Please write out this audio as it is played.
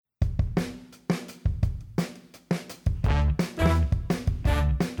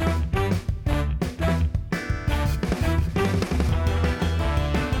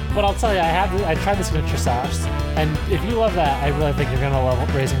But I'll tell you, I tried the signature sauce, and if you love that, I really think you're gonna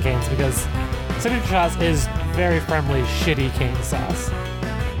love Raising Cane's, because signature sauce is very friendly, shitty cane sauce.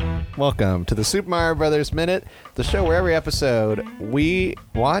 Welcome to the Super Mario Brothers Minute, the show where every episode we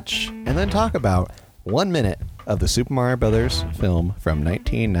watch and then talk about 1 minute of the Super Mario Brothers film from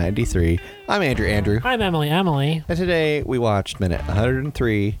 1993. I'm Andrew. I'm Emily. And today we watched minute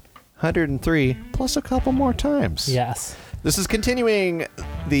 103, plus a couple more times. Yes. This is continuing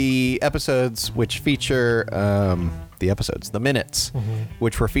the episodes which feature, the minutes,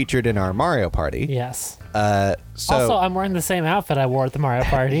 which were featured in our Mario Party. Yes. Also, I'm wearing the same outfit I wore at the Mario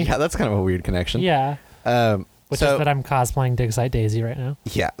Party. Yeah, that's kind of a weird connection. Yeah. Which is that I'm cosplaying Dig Side Daisy right now.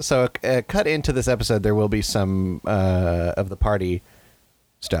 Yeah, so cut into this episode, there will be some of the party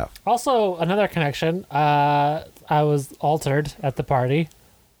stuff. Also, another connection, I was altered at the party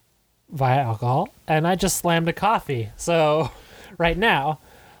via alcohol, and I just slammed a coffee. So, right now.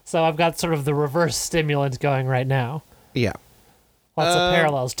 So I've got sort of the reverse stimulant going right now. Yeah. Lots of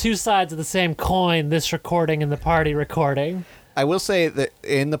parallels. Two sides of the same coin, this recording and the party recording. I will say that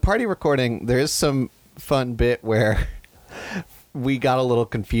in the party recording, there is some fun bit where we got a little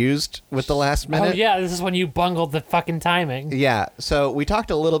confused with the last minute. Oh, yeah, this is when you bungled the fucking timing. Yeah, so we talked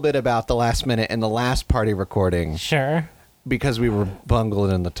a little bit about the last minute in the last party recording. Sure. Because we were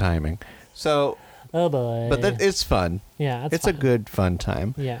bungled in the timing. So, oh boy. but it's fun. Yeah, it's a good, fun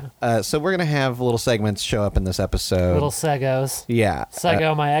time. Yeah. So we're going to have little segments show up in this episode. Little Segos. Yeah.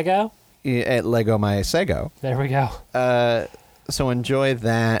 Sego my ego? At Lego My Sego. There we go. So enjoy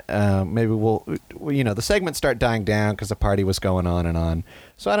that. Maybe we'll, the segments start dying down because the party was going on and on.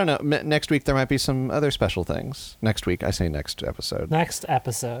 So I don't know. Next week there might be some other special things. Next week, I say next episode. Next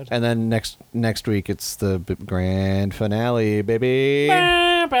episode. And then next week it's the grand finale, baby.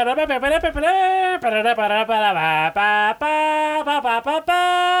 That's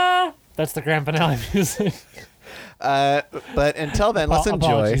the grand finale music. But until then, let's enjoy.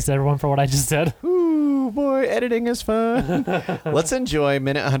 Apologies to everyone for what I just did. Ooh, boy, editing is fun. Let's enjoy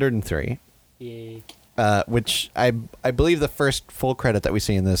minute 103. Which I believe the first full credit that we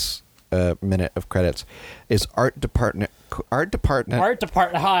see in this minute of credits is art department. Hi,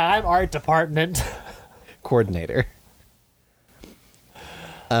 I'm art department coordinator.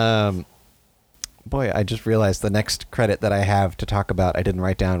 Boy, I just realized the next credit that I have to talk about, I didn't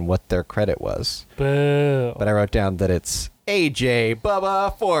write down what their credit was. Boo. But I wrote down that it's AJ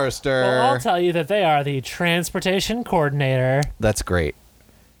Bubba Forrester. Well, I'll tell you that they are the transportation coordinator. That's great.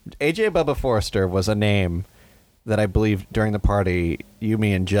 AJ Bubba Forrester was a name that I believe during the party you,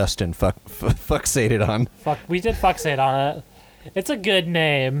 me, and Justin fuxated on. We did fuxate on it. It's a good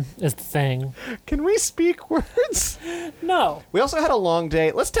name, is the thing. Can we speak words? No. We also had a long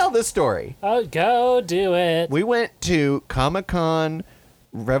day. Let's tell this story. Oh, go do it. We went to Comic-Con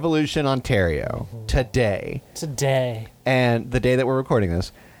Revolution, Ontario today. And the day that we're recording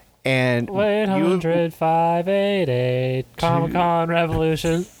this. And 800 588 Comic-Con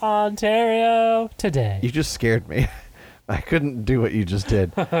Revolution, Ontario today. You just scared me. I couldn't do what you just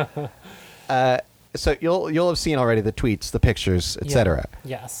did. So you'll have seen already the tweets, the pictures, etc.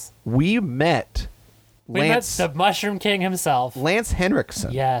 Yes. We met the Mushroom King himself. Lance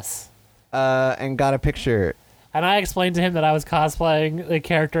Henriksen. Yes. And got a picture. And I explained to him that I was cosplaying the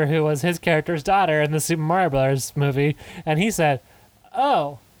character who was his character's daughter in the Super Mario Bros. Movie. And he said,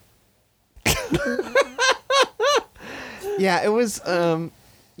 oh. Yeah, it was...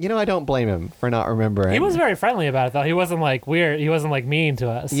 I don't blame him for not remembering. He was very friendly about it, though. He wasn't, weird. He wasn't, mean to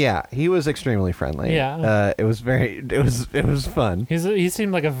us. Yeah, he was extremely friendly. Yeah. It was fun. He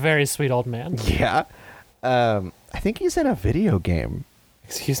seemed like a very sweet old man. Yeah. I think he's in a video game.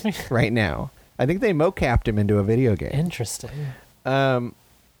 Excuse me? Right now. I think they mocapped him into a video game. Interesting.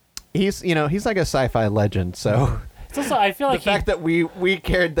 He's like a sci-fi legend, so... It's also, I feel like the fact that we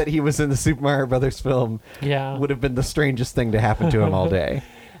cared that he was in the Super Mario Brothers film would have been the strangest thing to happen to him all day.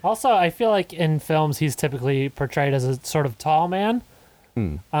 Also, I feel like in films he's typically portrayed as a sort of tall man.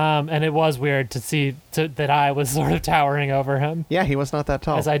 And it was weird to see that I was sort of towering over him. Yeah, he was not that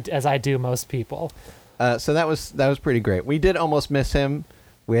tall. As I do most people. So that was pretty great. We did almost miss him.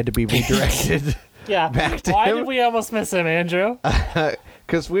 We had to be redirected back to him. Why did we almost miss him, Andrew?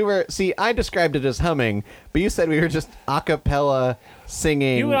 Because I described it as humming, but you said we were just a cappella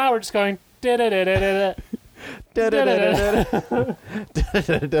singing. You and I were just going da-da-da-da-da-da.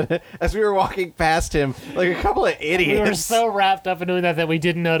 As we were walking past him like a couple of idiots. We were so wrapped up in doing that we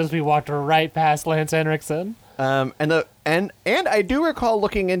didn't notice we walked right past Lance Henriksen. And I do recall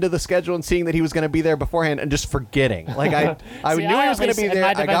looking into the schedule and seeing that he was going to be there beforehand and just forgetting. Like I knew he was going to be there.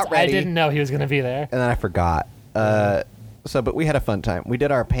 I got ready. I didn't know he was going to be there. And then I forgot. But we had a fun time. We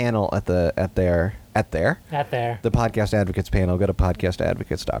did our panel at their There. the Podcast Advocates panel. Go to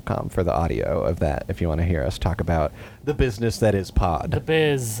podcastadvocates.com for the audio of that if you want to hear us talk about the business that is pod. The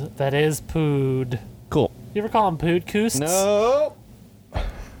biz that is pood. Cool. You ever call them pood coosts? No.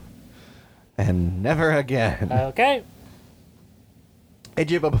 And never again. Okay. Hey,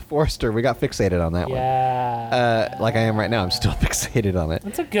 Jibba Forster, we got fixated on that one. Yeah. Like I am right now. I'm still fixated on it.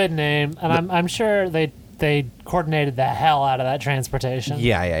 That's a good name, and I'm sure they coordinated the hell out of that transportation.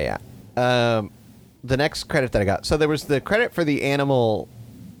 Yeah. The next credit that I got. So there was the credit for the animal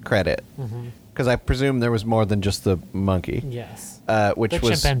credit, because I presume there was more than just the monkey. Yes. Which the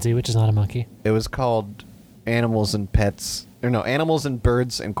was chimpanzee, which is not a monkey. It was called Animals and Pets, or no, Animals and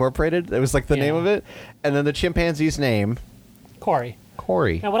Birds Incorporated. It was like the name of it, and then the chimpanzee's name, Corey.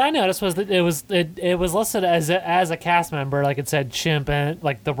 Corey. Now, what I noticed was that it was listed as a cast member, like it said chimp and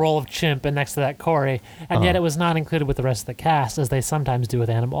like the role of chimp, and next to that Corey, and yet it was not included with the rest of the cast, as they sometimes do with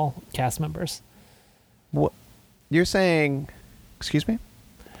animal cast members. What you're saying? Excuse me.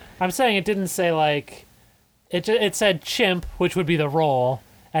 I'm saying it didn't say like it said chimp, which would be the role,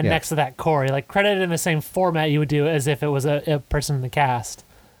 and next to that Corey, like credited in the same format you would do as if it was a person in the cast.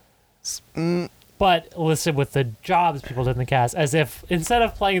 But listed with the jobs people did in the cast, as if instead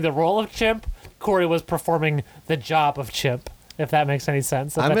of playing the role of chimp, Corey was performing the job of chimp. If that makes any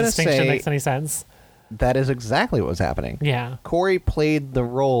sense. If that distinction makes any sense. That is exactly what was happening. Yeah. Corey played the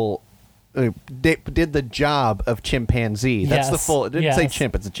role, did the job of chimpanzee. That's the full. It didn't say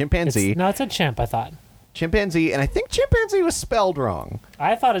chimp. It's a chimpanzee. It's a chimp, I thought. Chimpanzee, and I think chimpanzee was spelled wrong.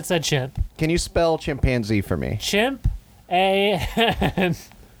 I thought it said chimp. Can you spell chimpanzee for me? Chimp, will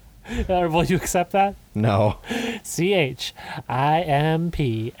you accept that? No.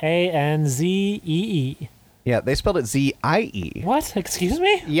 CHIMPANZEE. Yeah, they spelled it ZIE. What? Excuse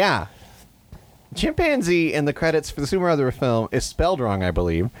me? Yeah. Chimpanzee in the credits for the Super Mario Brothers film is spelled wrong, I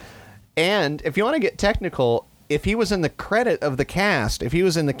believe. And if you want to get technical, if he was in the credit of the cast, if he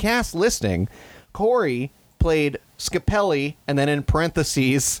was in the cast listing, Corey played Scapelli and then in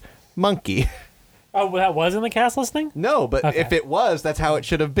parentheses, monkey. Oh, that was in the cast listing? No, but if it was, that's how it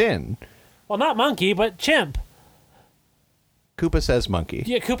should have been. Well, not monkey, but chimp. Koopa says monkey.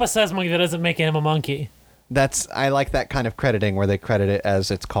 Yeah, Koopa says monkey. That doesn't make him a monkey. I like that kind of crediting where they credit it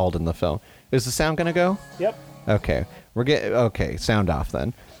as it's called in the film. Is the sound gonna go? Yep. Okay, sound off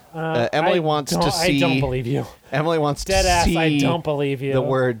then. Emily wants to see. I don't believe you. Emily wants Dead to ass, see. I don't believe you. The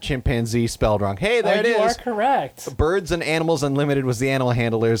word chimpanzee spelled wrong. Hey, there it is. You are correct. Birds and Animals Unlimited was the animal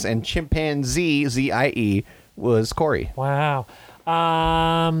handlers, and chimpanzee ZIE was Corey. Wow.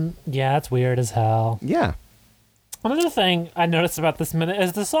 Yeah, that's weird as hell. Yeah. Another thing I noticed about this minute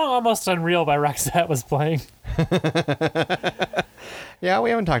is the song "Almost Unreal" by Rexette was playing. Yeah,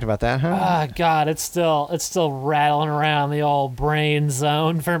 we haven't talked about that, huh? Ah, God, it's still rattling around the old brain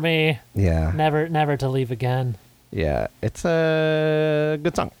zone for me. Yeah. Never to leave again. Yeah, it's a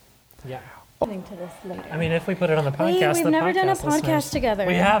good song. Yeah. Listening to this later. I mean, if we put it on the podcast, Hey, we've the never done a podcast listeners- podcast together.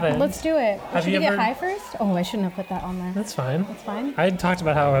 We haven't. Let's do it. Have Should you we ever- get high first? Oh, I shouldn't have put that on there. That's fine. That's fine. I talked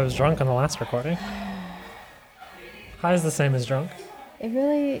about how I was drunk on the last recording. High is the same as drunk.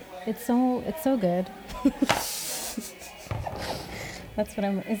 It's so good. That's what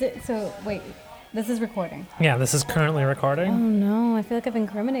I'm. Is it so? Wait, this is recording. Yeah, this is currently Oh recording. no, I feel like I've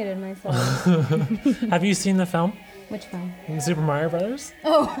incriminated myself. Have you seen the film Which one? Super Mario Brothers?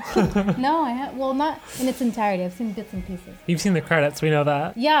 Oh no, I have. Well, not in its entirety. I've seen bits and pieces. You've seen the credits. We know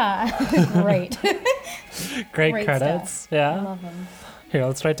that. Yeah, great. Great credits. Stuff. I Yeah. love them. Here,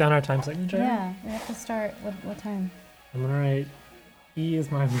 let's write down our time signature. Yeah, we have to start. What time? I'm gonna write E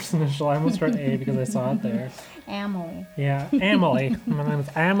is my first initial. I almost wrote A because I saw it there. Emily. Yeah, Amelie. My name is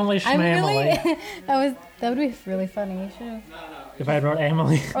Amelie I'm Schmamily. really. that would be really funny. You should have. If I had wrote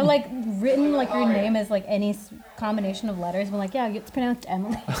Amelie. Or like written like your name as like any combination of letters. But like, yeah, it's pronounced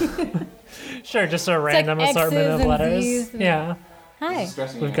Emily. Sure, just a random X's assortment of and letters. Z's and- Yeah. Hi.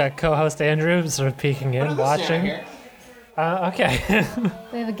 We've got co-host Andrew sort of peeking in, watching. Okay.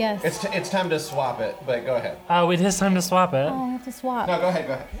 We have a guest. It's time to swap it, but go ahead. Oh, it is time to swap it. Oh, we have to swap. No, go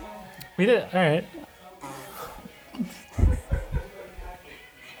ahead. We did. All right.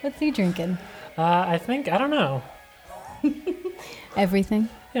 What's he drinking? I don't know. Everything.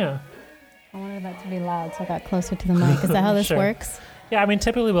 Yeah. I wanted that to be loud, so I got closer to the mic. Is that how this Sure. works? Yeah, I mean,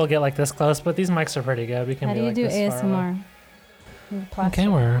 typically we'll get like this close, but these mics are pretty good. We can How be do you like do this far away. ASMR?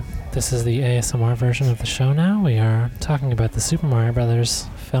 Okay, this is the ASMR version of the show now. We are talking about the Super Mario Brothers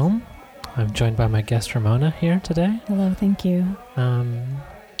film. I'm joined by my guest Ramona here today. Hello, thank you.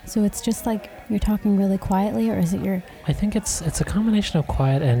 So it's just like you're talking really quietly, or is it your... I think it's a combination of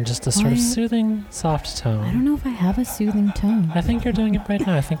quiet and just a sort of Quiet. soothing, soft tone. I don't know if I have a soothing tone. I think you're doing it right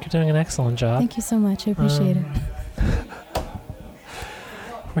now. I think you're doing an excellent job. Thank you so much. I appreciate it.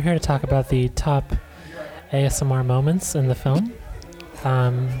 We're here to talk about the top ASMR moments in the film.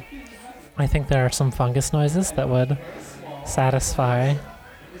 I think there are some fungus noises that would satisfy.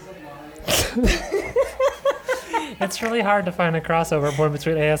 It's really hard to find a crossover point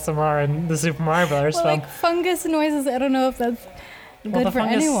between ASMR and the Super Mario Brothers Well, film. like fungus noises, I don't know if that's good the for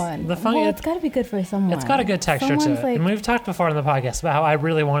fungus- anyone. the fun- well, it's got to be good for someone. It's got a good texture to Someone's it. like- And we've talked before on the podcast about how I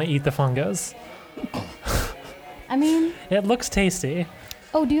really want to eat the fungus. I mean, It looks tasty.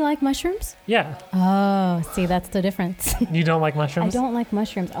 oh, do you like mushrooms? Yeah. Oh, see, that's the difference. You don't like I mushrooms? don't like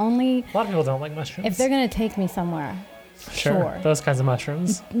mushrooms. Only A lot of people don't like mushrooms. if they're going to take me somewhere. sure. Those kinds of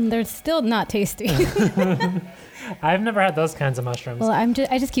mushrooms. They're still not tasty. I've never had those kinds of mushrooms. Well,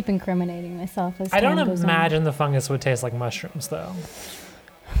 I just keep incriminating myself as I don't time goes on. imagine the fungus would taste like mushrooms, though.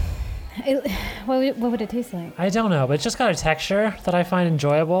 What would it taste like? I don't know, but it's just got a texture that I find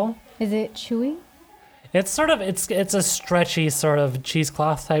enjoyable. Is it chewy? It's sort of it's a stretchy sort of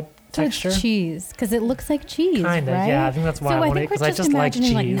cheesecloth type So texture. it's cheese, because it looks like cheese, Kinda, right? yeah. I think that's why so I want it, think we're because I just like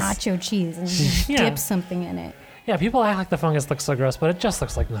imagining cheese. like nacho cheese and you Yeah. dip something in it. Yeah, people act like the fungus looks so gross, but it just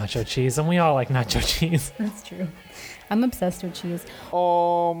looks like nacho cheese, and we all like nacho cheese. That's true. I'm obsessed with cheese.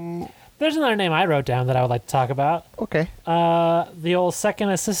 There's another name I wrote down that I would like to talk about. Okay. The old second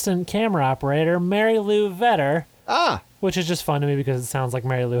assistant camera operator, Mary Lou Vetter, Ah, which is just fun to me because it sounds like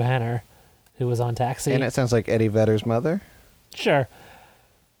Mary Lou Henner, who was on Taxi. and it sounds like Eddie Vedder's mother. Sure.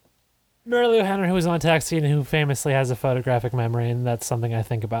 Mary Lou Henner, who was on Taxi and who famously has a photographic memory, and that's something I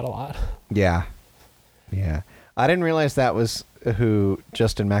think about a lot. Yeah. Yeah. I didn't realize that was who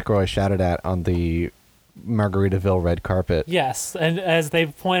Justin McElroy shouted at on the Margaritaville red carpet. Yes, and as they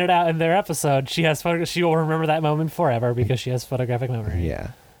pointed out in their episode, she will remember that moment forever because she has photographic memory.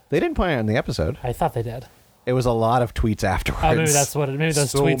 Yeah. They didn't point it out in the episode. I thought they did. It was a lot of tweets afterwards. Oh, maybe that's what it. Maybe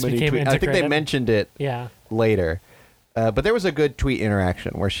those So tweets many became tweets. integrated. I think they mentioned it Yeah. later. But there was a good tweet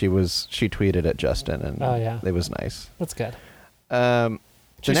interaction where she tweeted at Justin, and Oh, yeah. it was nice. That's good. The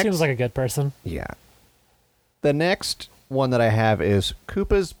She next, seems like a good person. yeah. The next one that I have is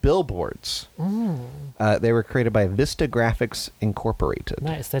Koopa's Billboards. They were created by Vista Graphics Incorporated.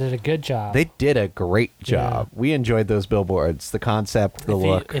 Nice. They did a good job. They did a great job. We enjoyed those billboards, the concept, the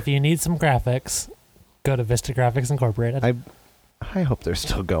look. If you need some graphics, go to Vista Graphics Incorporated. I hope they're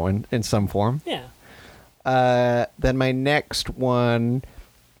still going in some form. Yeah. Then my next one,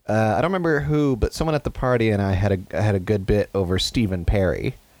 I don't remember who, but someone at the party and I had a good bit over Stephen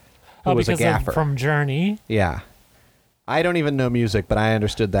Perry, who was a gaffer. From Journey. Yeah. I don't even know music, but I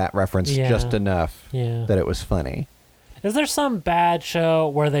understood that reference Yeah. just enough Yeah. that it was funny. Is there some bad show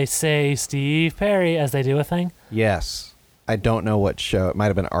where they say Steve Perry as they do a thing? Yes. I don't know what show. It might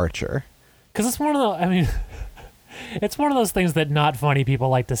have been Archer. Because it's one of the. I mean, it's one of those things that not funny people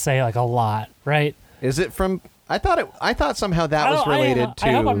like to say like a lot, right? Is it from? I thought somehow that was related to.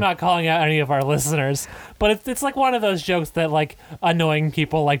 I hope I'm not calling out any of our listeners, but it's like one of those jokes that like annoying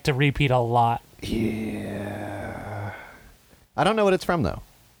people like to repeat a lot. Yeah. I don't know what it's from though.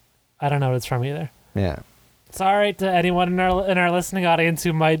 I don't know what it's from either. Yeah. Sorry to anyone in our listening audience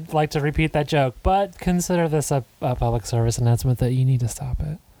who might like to repeat that joke, but consider this a public service announcement that you need to stop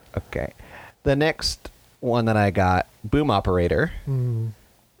it. Okay. The next one that I got, Boom Operator.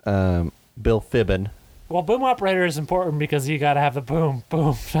 Bill Fibbin. Well, boom operator is important because you got to have the boom,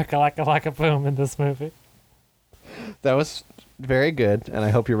 boom, shakalaka boom in this movie. That was very good, and I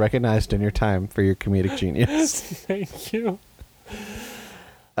hope you're recognized in your time for your comedic genius. Thank you.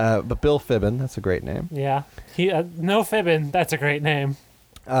 But Bill Fibbin, that's a great name. Yeah, he no fibbing. That's a great name.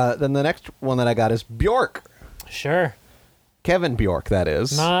 Then the next one that I got is Bjork. Sure. Kevin Bjork, that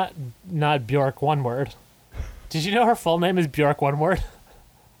is. Not Bjork, one word. Did you know her full name is Bjork, one word?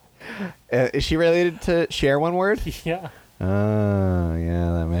 Is she related to Cher, one word? Yeah. Oh,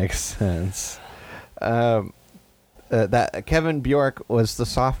 yeah, that makes sense. That Kevin Bjork was the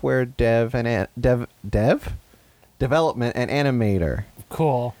software development and animator.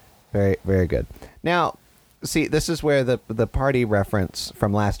 Cool. Very, very good. Now, see, this is where the party reference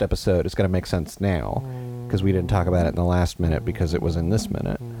from last episode is going to make sense now, because we didn't talk about it in the last minute because it was in this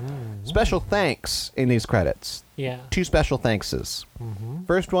minute. Special thanks in these credits. Yeah. 2 special thankses.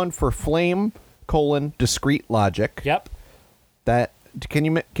 First one for Flame: discrete logic. Yep. That can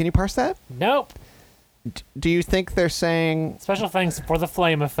you parse that? Nope. Do you think they're saying? Special thanks for the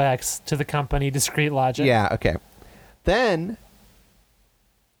flame effects to the company Discrete Logic. Yeah. Okay. Then,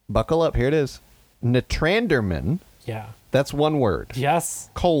 buckle up. Here it is. Natranderman. Yeah. That's one word. Yes.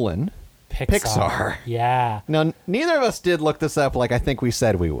 Colon. Pixar. Yeah. Now, neither of us did look this up like I think we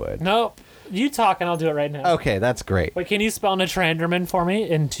said we would. Nope. You talk and I'll do it right now. Okay, that's great. Wait, can you spell Natranderman for me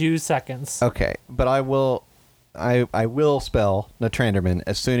in 2 seconds? Okay, but I will spell Natranderman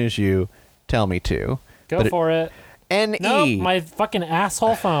as soon as you tell me to. Go for it. N-E. No, my fucking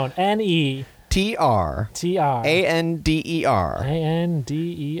asshole phone. N-E. T-R. T-R. A-N-D-E-R.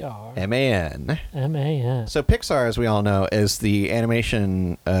 A-N-D-E-R. M-A-N. M-A-N. So Pixar, as we all know, is the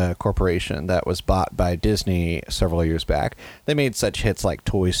animation corporation that was bought by Disney several years back. They made such hits like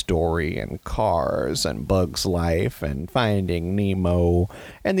Toy Story and Cars and Bug's Life and Finding Nemo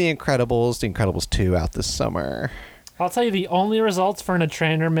and The Incredibles 2 out this summer. I'll tell you, the only results for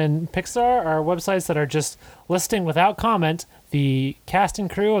Natranderman Pixar are websites that are just listing without comment the cast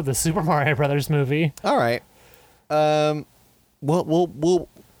and crew of the Super Mario Brothers movie. All right. We're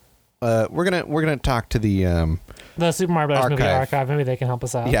gonna talk to the Super Mario Brothers movie Archive. archive. Maybe they can help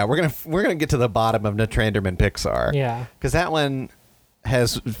us out. yeah, we're gonna get to the bottom of Natranderman Pixar. Yeah. Because that one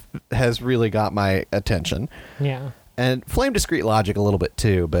has really got my attention. Yeah. And Flame Discrete Logic a little bit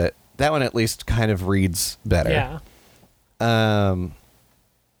too, but that one at least kind of reads better. Yeah.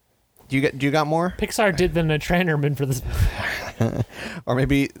 Do you got more? Pixar did the Natranderman for this movie. Or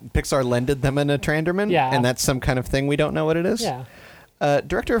maybe Pixar lended them a Natranderman? Yeah. And that's some kind of thing we don't know what it is? Yeah.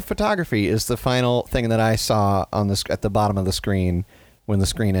 Director of photography is the final thing that I saw on this at the bottom of the screen when the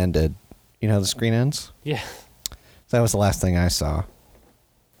screen ended. You know how the screen ends? Yeah. So that was the last thing I saw.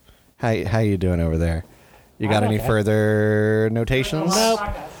 How you doing over there? You got I'm any okay. further notations? Nope.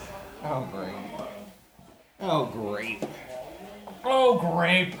 Oh great. Oh great. Oh,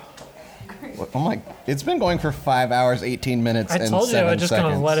 grape. Oh my! It's been going for 5 hours, 18 minutes, I and told you I 7 was just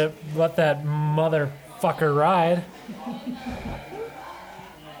seconds. gonna let that motherfucker ride.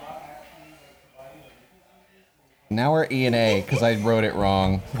 Now we're E and A because I wrote it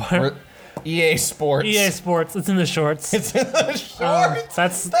wrong. We're EA Sports. EA Sports. It's in the shorts. It's in the shorts.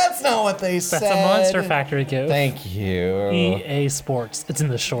 That's not what they said. a Monster Factory goof. Thank you. EA Sports. It's in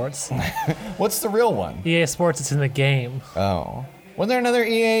the shorts. What's the real one? EA Sports. It's in the game. Oh. Was there another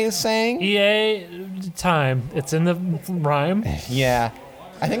EA saying? EA Time. It's in the rhyme. Yeah.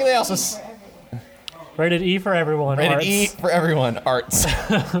 I think they also Rated E for everyone. rated Arts. E for everyone. Arts.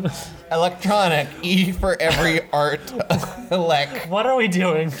 Electronic. E for every art. Electric. What are we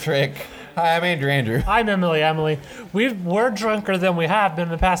doing? Hi, I'm Andrew. I'm Emily. We're drunker than we have been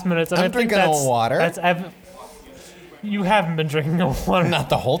in the past minutes. And I'm I think drinking that's, water. You haven't been drinking water. Not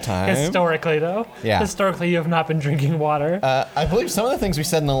the whole time. Historically, though. Yeah. Historically, you have not been drinking water. I believe some of the things we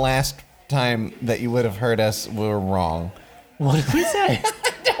said in the last time that you would have heard us were wrong. What did we say? I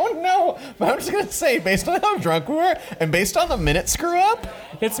don't know, but I'm just going to say, based on how drunk we were, and based on the minute screw up,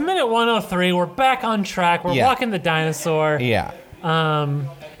 It's minute 103. We're back on track. We're Yeah. walking the dinosaur. yeah.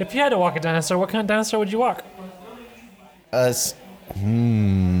 If you had to walk a dinosaur, what kind of dinosaur would you walk?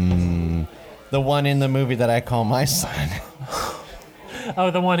 The one in the movie that I call my son.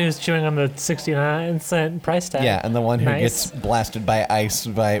 Oh, the one who's chewing on the 69-cent price tag. Yeah, and the one who Nice. gets blasted by ice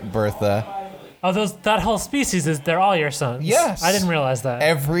by Bertha. Oh, that whole species they're all your sons. Yes. I didn't realize that.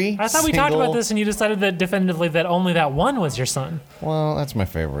 I thought we talked about this and you decided that definitively that only that one was your son. Well, that's my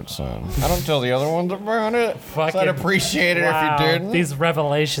favorite son. I don't tell the other ones about it. So I'd Fucking- appreciate it Wow, if you didn't. these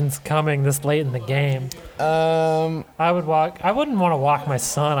revelations coming this late in the game. I wouldn't want to walk my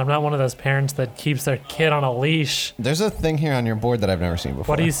son. I'm not one of those parents that keeps their kid on a leash. There's a thing here on your board that I've never seen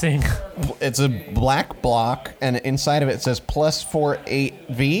before. What are you seeing? It's a black block, and inside of it says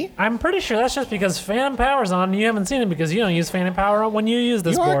 +48V. I'm pretty sure that's just because Phantom Power's on and you haven't seen it because you don't use Phantom Power when you use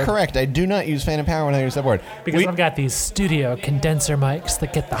this You board. are correct. I do not use Phantom Power when I use that board. Because I've got these studio condenser mics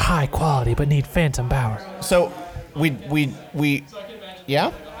that get the high quality but need Phantom Power. So we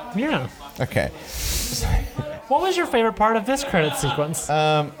yeah? Yeah. Okay. What was your favorite part of this credit sequence?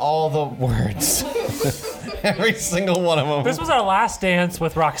 All the words. Every single one of them. This was our last dance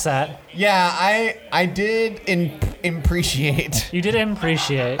with Roxette. Yeah, I did appreciate You did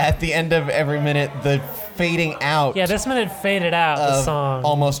appreciate. at the end of every minute the fading out Yeah, this minute faded out the of song.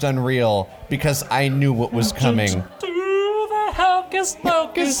 Almost Unreal because I knew what was coming. Do the hocus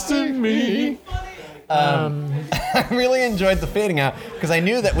pocus to me. I really enjoyed the fading out because I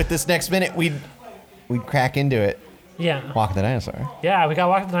knew that with this next minute we'd crack into it. Yeah. Walk the Dinosaur. Yeah, we got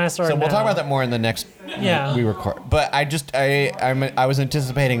Walk the Dinosaur. So we'll talk now. about that more in the next Yeah. we record. But I was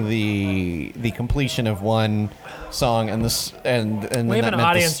anticipating the completion of one song and this and We then have that an meant the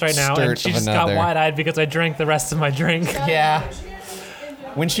audience right now, and start she of just another. got wide-eyed because I drank the rest of my drink. Yeah.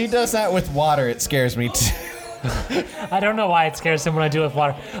 When she does that with water, it scares me too. I don't know why it scares him when I do it with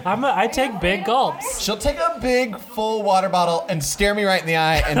water. I take big gulps. She'll take a big, full water bottle and stare me right in the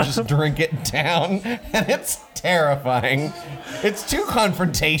eye and just drink it down. And it's terrifying. It's too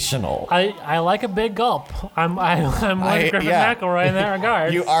confrontational. I like a big gulp. I'm like Griffin McElroy in that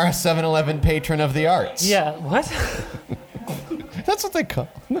regard. You are a 7-Eleven patron of the arts. Yeah, what? That's what they call.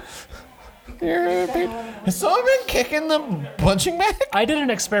 Has someone been kicking the punching bag? I did an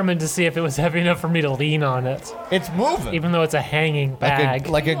experiment to see if it was heavy enough for me to lean on it, It's moving. even though it's a hanging bag.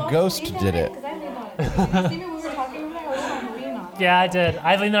 Like a ghost did it. Yeah, I did.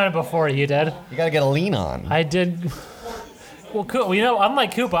 I leaned on it before you did. You gotta get a lean on. I did. Well,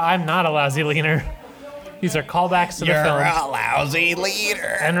 unlike Koopa, I'm not a lousy leaner. These are callbacks to the You're film. a lousy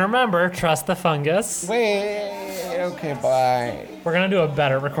leader. And remember, trust the fungus. Wait, okay, bye. We're gonna do a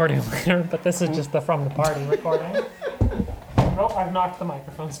better recording later, but this is just the from the party recording. Oh, I've knocked the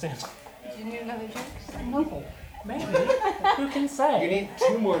microphone stand. Do you need another drink? No, maybe. Who can say? need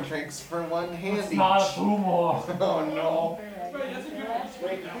 2 more drinks for 1 hand It's not a more. Oh no.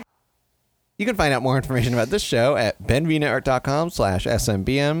 You can find out more information about this show at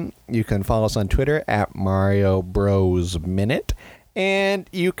benvinaart.com/SMBM. You can follow us on Twitter at Mario Bros Minute. And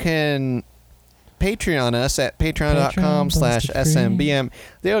you can Patreon us at patreon.com/SMBM.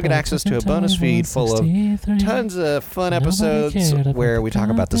 There you'll get access to a bonus feed full of tons of fun episodes where we talk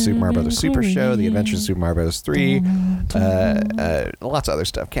about the Super Mario Bros. Super Show, the Adventures of Super Mario Bros. 3, lots of other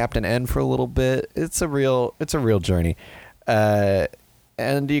stuff. Captain N for a little bit. It's a real journey.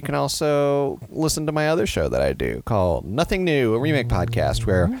 And you can also listen to my other show that I do called Nothing New, a remake podcast,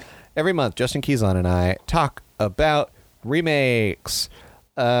 where every month Justin Keyson and I talk about remakes.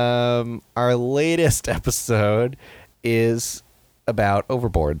 Our latest episode is about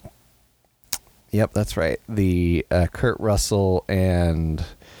Overboard. Yep, that's right. The Kurt Russell and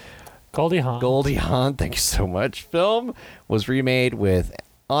Goldie Hawn. Thank you so much. Film was remade with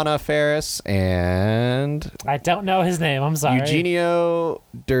Anna Faris and I don't know his name. I'm sorry. Eugenio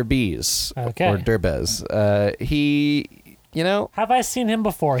Derbez. Okay. Or Derbez. He, Have I seen him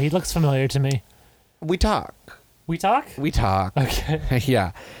before? He looks familiar to me. we talk. We talk? Okay.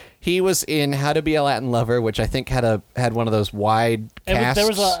 Yeah. He was in How to Be a Latin Lover, which I think had one of those wide casts. That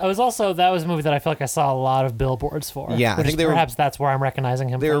was a movie that I feel like I saw a lot of billboards for. Yeah, I think perhaps that's where I'm recognizing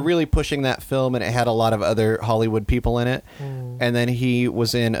him. They were really pushing that film, and it had a lot of other Hollywood people in it. And then he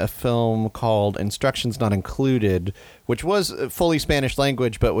was in a film called Instructions Not Included, which was fully Spanish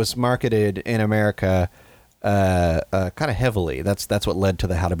language, but was marketed in America kind of heavily. That's what led to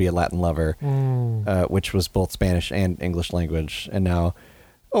the How to Be a Latin Lover, which was both Spanish and English language. And now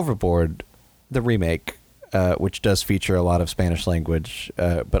Overboard, the remake, which does feature a lot of Spanish language,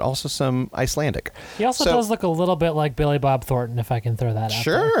 but also some Icelandic. He also does look a little bit like Billy Bob Thornton, if I can throw that out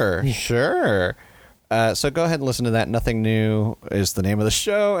there. Sure. So go ahead and listen to that. Nothing New is the name of the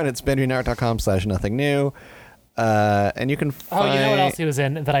show, and it's benvinaart.com/nothing new. And you can find... Oh, you know what else he was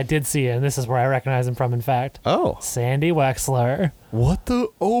in that I did see, and this is where I recognize him from, in fact. Oh. Sandy Wexler. What the...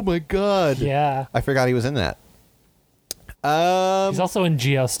 Oh, my God. Yeah. I forgot he was in that. He's also in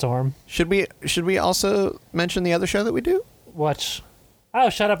Geostorm. Should we also mention the other show that we do? Which?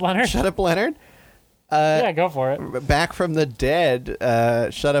 Oh, Shut Up, Leonard. Shut Up, Leonard. Yeah, go for it. Back from the dead,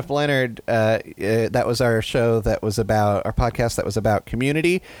 Shut Up, Leonard. That was our show that was about our podcast that was about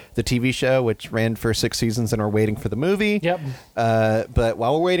Community, the TV show, which ran for 6 seasons, and we're waiting for the movie. Yep. But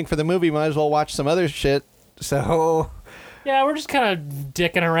while we're waiting for the movie, might as well watch some other shit. So. Yeah, we're just kind of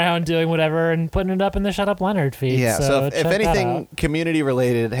dicking around, doing whatever, and putting it up in the Shut Up Leonard feed. Yeah, so if anything community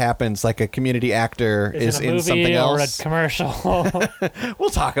related happens, like a community actor is in something else, or a commercial, we'll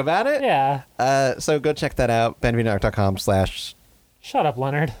talk about it. Yeah. So go check that out. benvinaart.com/ Shut Up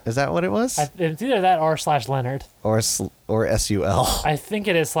Leonard. Is that what it was? It's either that or /Leonard. Or SUL. I think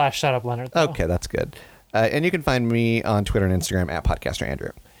it is /Shut Up Leonard, though. Okay, that's good. And you can find me on Twitter and Instagram at Podcaster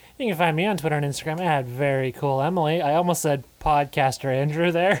Andrew. You can find me on Twitter and Instagram at Very Cool Emily. I almost said Podcaster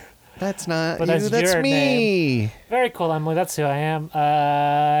Andrew there. That's not but you, that's your me. Name. Very Cool Emily, that's who I am.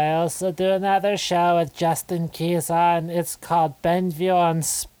 I also do another show with Justin Keyson. It's called Benview on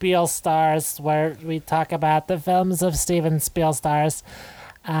Spiel Stars, where we talk about the films of Steven Spielstars.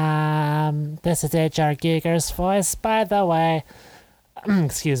 This is H.R. Giger's voice, by the way.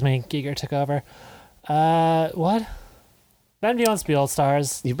 Excuse me, Giger took over. What? Benview on Spiel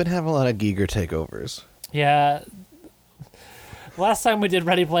Stars. You've been having a lot of Giger takeovers. Yeah. Last time we did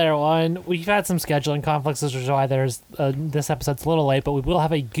Ready Player One, we've had some scheduling conflicts, which is why there's this episode's a little late, but we will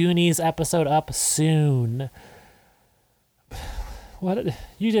have a Goonies episode up soon. What?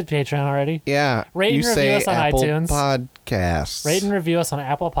 You did Patreon already? Yeah. Rate and review us on Apple iTunes. Podcasts. Rate and review us on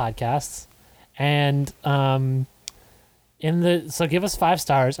Apple Podcasts. And so give us 5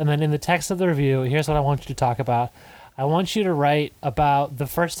 stars, and then in the text of the review, here's what I want you to talk about. I want you to write about the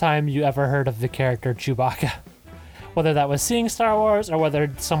first time you ever heard of the character Chewbacca. Whether that was seeing Star Wars or whether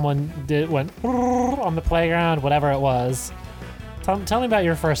someone went on the playground, whatever it was. Tell me about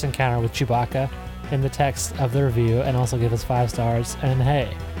your first encounter with Chewbacca in the text of the review, and also give us 5 stars. And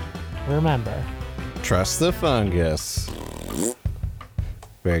hey, remember, trust the fungus.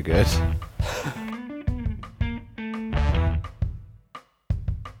 Very good.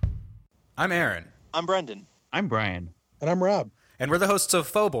 I'm Aaron. I'm Brendan. I'm Brian. And I'm Rob. And we're the hosts of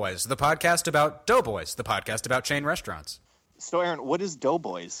Faux Boys, the podcast about Doughboys, the podcast about chain restaurants. So, Aaron, what is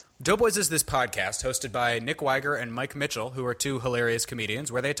Doughboys? Doughboys is this podcast hosted by Nick Weiger and Mike Mitchell, who are 2 hilarious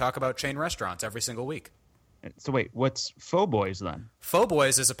comedians, where they talk about chain restaurants every single week. So wait, what's Faux Boys then? Faux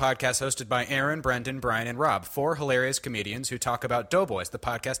Boys is a podcast hosted by Aaron, Brendan, Brian, and Rob, 4 hilarious comedians who talk about Doughboys, the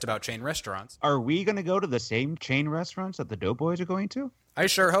podcast about chain restaurants. Are we going to go to the same chain restaurants that the Doughboys are going to? I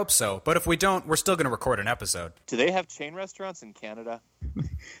sure hope so, but if we don't, we're still going to record an episode. Do they have chain restaurants in Canada?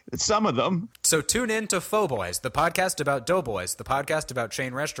 Some of them. So tune in to Faux Boys, the podcast about Doughboys, the podcast about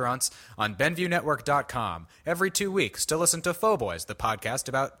chain restaurants, on BenviewNetwork.com. Every 2 weeks to listen to Faux Boys, the podcast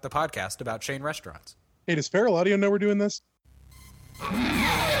about chain restaurants. Hey, does Feral Audio know we're doing this?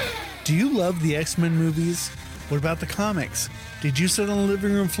 Do you love the X-Men movies? What about the comics? Did you sit on the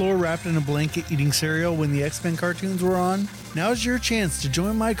living room floor wrapped in a blanket eating cereal when the X-Men cartoons were on? Now's your chance to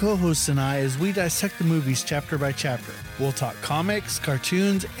join my co-hosts and I as we dissect the movies chapter by chapter. We'll talk comics,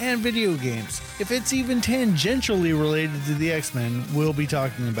 cartoons, and video games. If it's even tangentially related to the X-Men, we'll be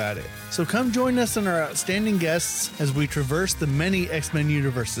talking about it. So come join us and our outstanding guests as we traverse the many X-Men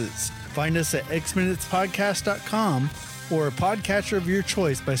universes. Find us at xminutespodcast.com or a podcatcher of your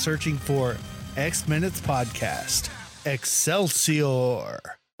choice by searching for X Minutes Podcast. Excelsior!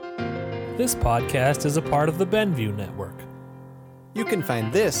 This podcast is a part of the Benview Network. You can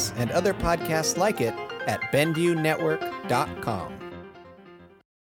find this and other podcasts like it at BenviewNetwork.com.